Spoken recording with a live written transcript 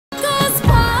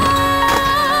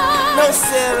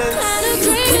floor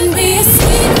ceiling.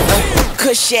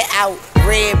 Cush it out,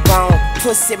 red bone,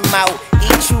 pussy mouth,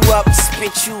 eat you up,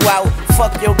 spit you out.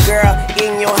 Fuck your girl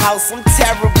in your house, I'm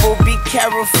terrible, be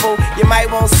careful. You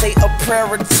might want to say a prayer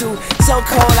or two. So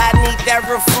cold, I need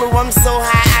Theraflu. I'm so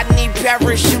high, I need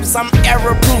parachutes. I'm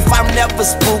error-proof, I'm never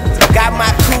spooked. Got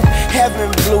my coupe, heaven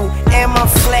blue, and my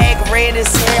flag red as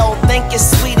hell. Think it's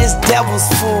sweet as devil's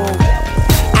food.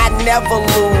 I never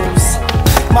lose,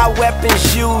 my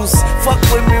weapons used. Fuck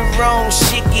with me wrong,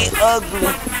 shit get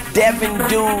ugly. Devin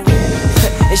dude,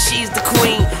 and she's the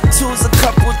queen. Two's a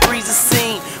couple, three's a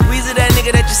scene. We's that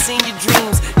nigga that you seen your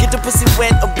dreams. Get the pussy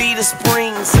wet or be the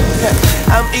springs.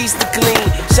 I'm Easter clean.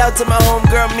 Shout to my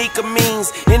homegirl Mika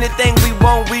Means. Anything we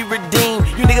want, we redeem.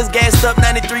 You niggas gassed up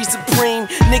 93 Supreme.